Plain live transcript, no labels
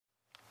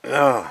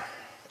Oh,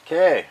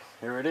 okay,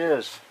 here it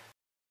is.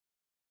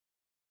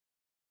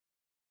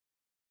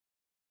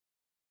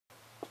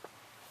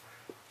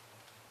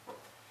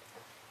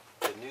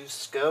 The new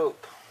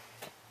scope.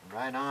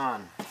 Right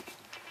on.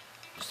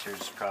 This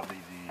here's probably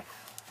the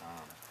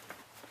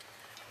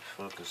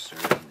focuser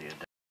and the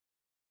adapter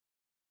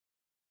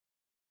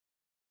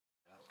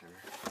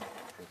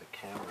for the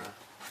camera.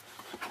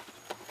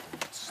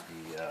 And it's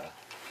the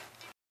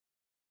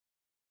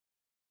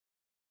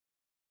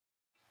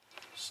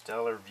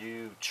Stellar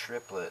View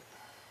Triplet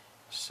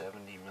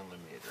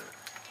 70mm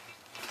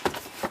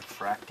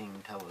refracting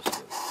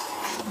telescope.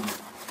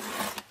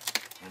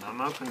 And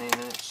I'm opening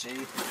it, see,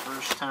 for the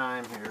first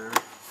time here.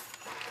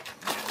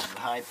 This is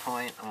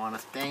Highpoint. I want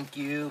to thank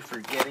you for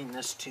getting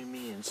this to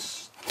me in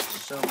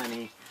so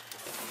many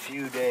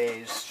few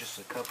days, just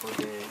a couple of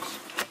days.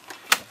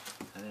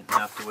 I didn't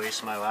have to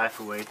waste my life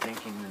away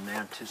thinking and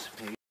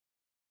anticipating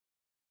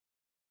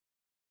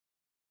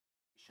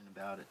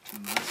about it too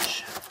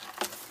much.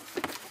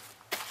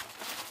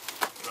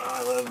 Oh,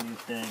 I love new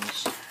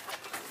things.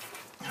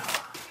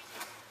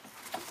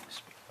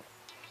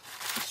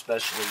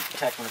 Especially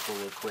technical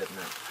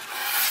equipment.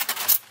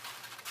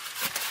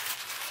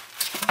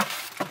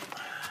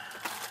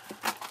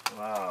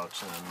 Wow,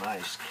 it's in a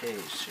nice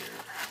case here.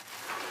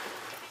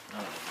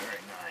 Oh,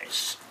 very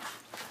nice.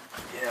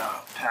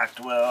 Yeah, packed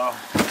well.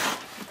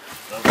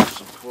 Double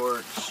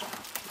supports.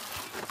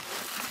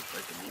 If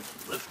I can even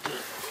lift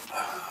it.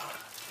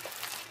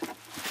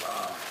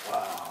 Oh,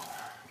 wow.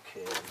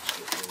 Okay, let's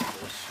get rid of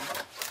this.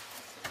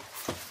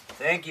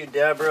 Thank you,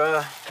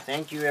 Deborah.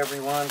 Thank you,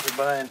 everyone, for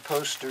buying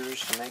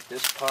posters to make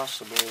this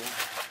possible.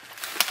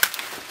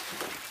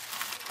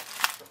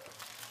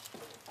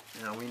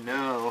 Now, we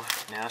know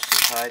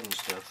NASA's hiding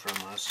stuff from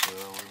us, so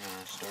we're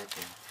going to start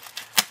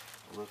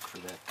to look for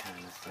that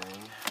kind of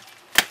thing.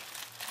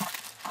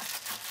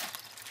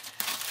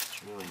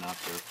 It's really not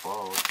their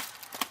fault.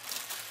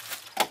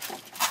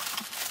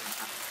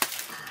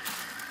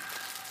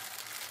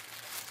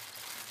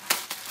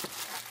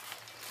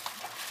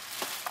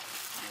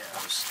 Yeah,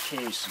 this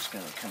case is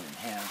going to come in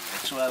handy.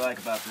 That's what I like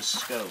about this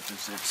scope,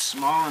 is it's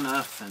small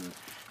enough and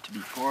to be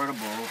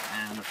portable,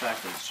 and the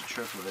fact that it's a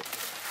triplet,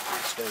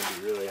 it's going to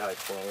be really high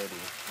quality in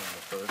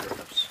the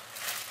photographs.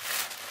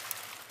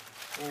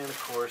 And of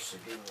course,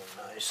 it gives me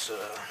a nice,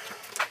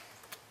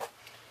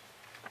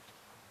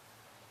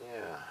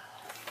 yeah.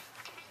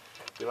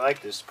 We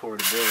like this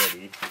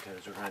portability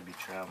because we're going to be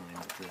traveling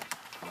with it,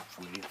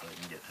 hopefully, if I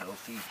can get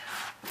healthy.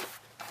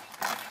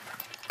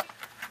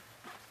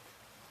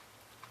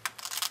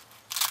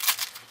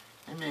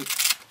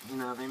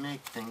 They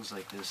make things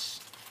like this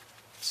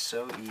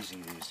so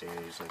easy these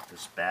days, like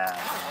this bag,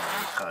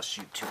 it costs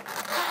you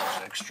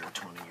 $200 extra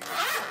 20 years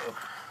ago.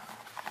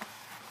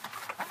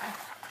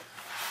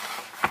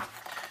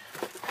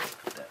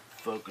 Put that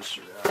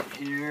focuser out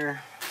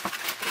here,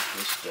 put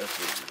this stuff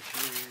over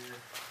here,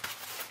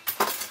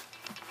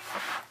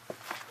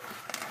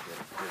 get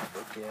a good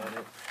look at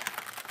it.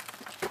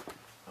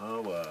 Oh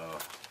wow,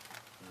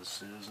 this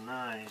is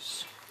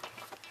nice.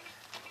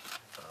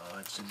 Oh,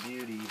 it's a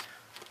beauty.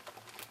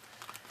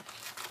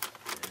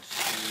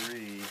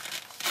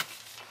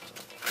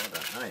 What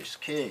a nice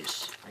case.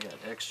 I got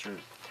extra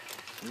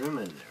room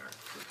in there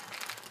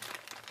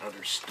for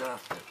other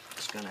stuff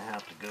that's going to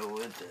have to go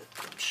with it,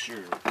 I'm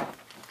sure.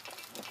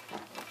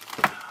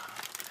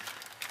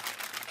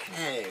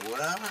 Okay,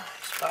 well,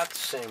 it's about the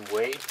same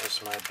weight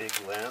as my big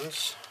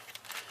lens.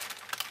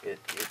 It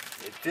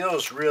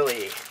feels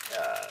really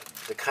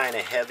the kind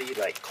of heavy,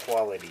 like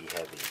quality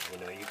heavy. You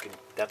know, you can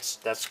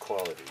that's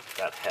quality,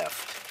 that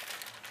heft.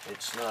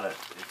 It's not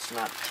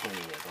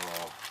tinny at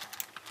all.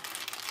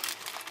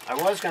 I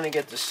was going to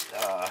get this,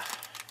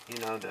 you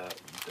know, the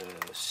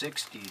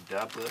 60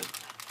 doublet,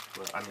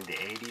 well, I mean the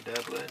 80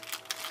 doublet,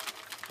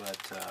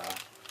 but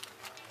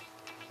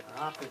I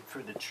opted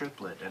for the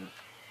triplet,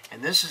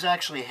 and this is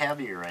actually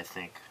heavier, I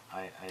think.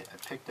 I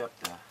picked up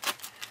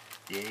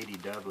the 80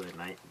 doublet,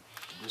 and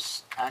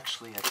this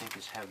actually I think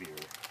is heavier.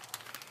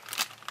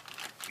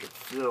 It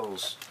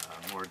feels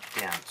more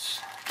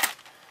dense.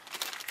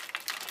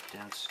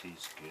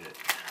 Density's good.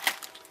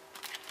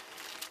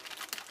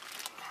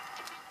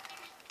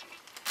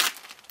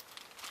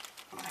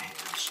 My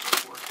hands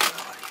don't work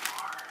well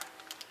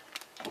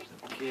anymore.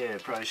 Okay, I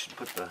probably should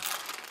put the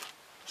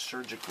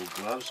surgical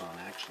gloves on,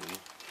 actually.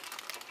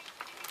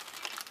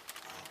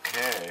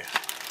 Okay.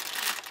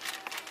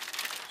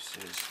 This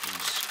is the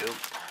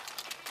scope.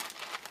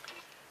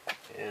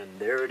 And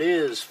there it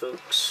is,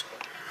 folks.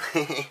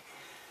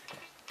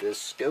 The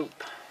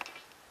scope.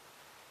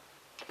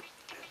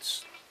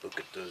 Let's look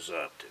at those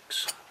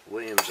optics.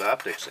 Williams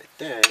optics, I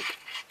think.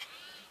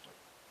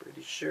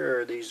 Pretty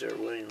sure these are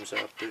Williams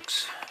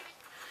optics.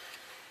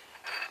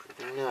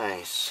 Pretty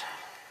nice.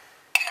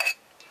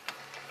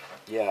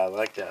 Yeah, I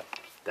like that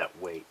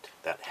weight,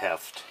 that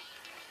heft.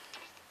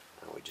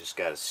 Now we just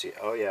gotta see.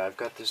 Oh yeah, I've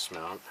got this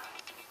mount.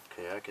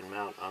 Okay, I can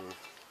mount on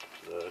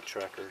the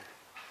tracker.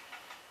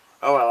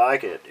 Oh, I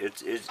like it.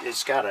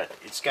 It's got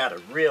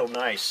a real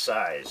nice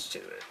size to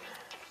it.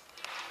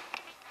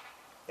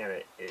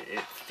 and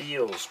it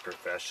feels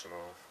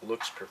professional,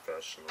 looks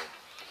professional,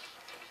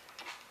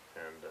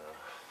 and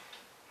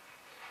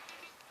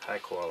high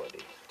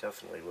quality.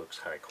 Definitely looks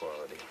high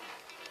quality.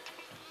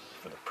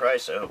 For the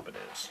price, I hope it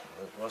is.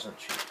 It wasn't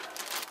cheap.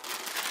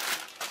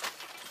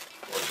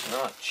 It was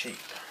not cheap.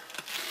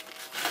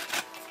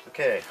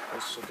 Okay,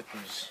 let's look at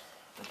these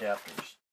adapters.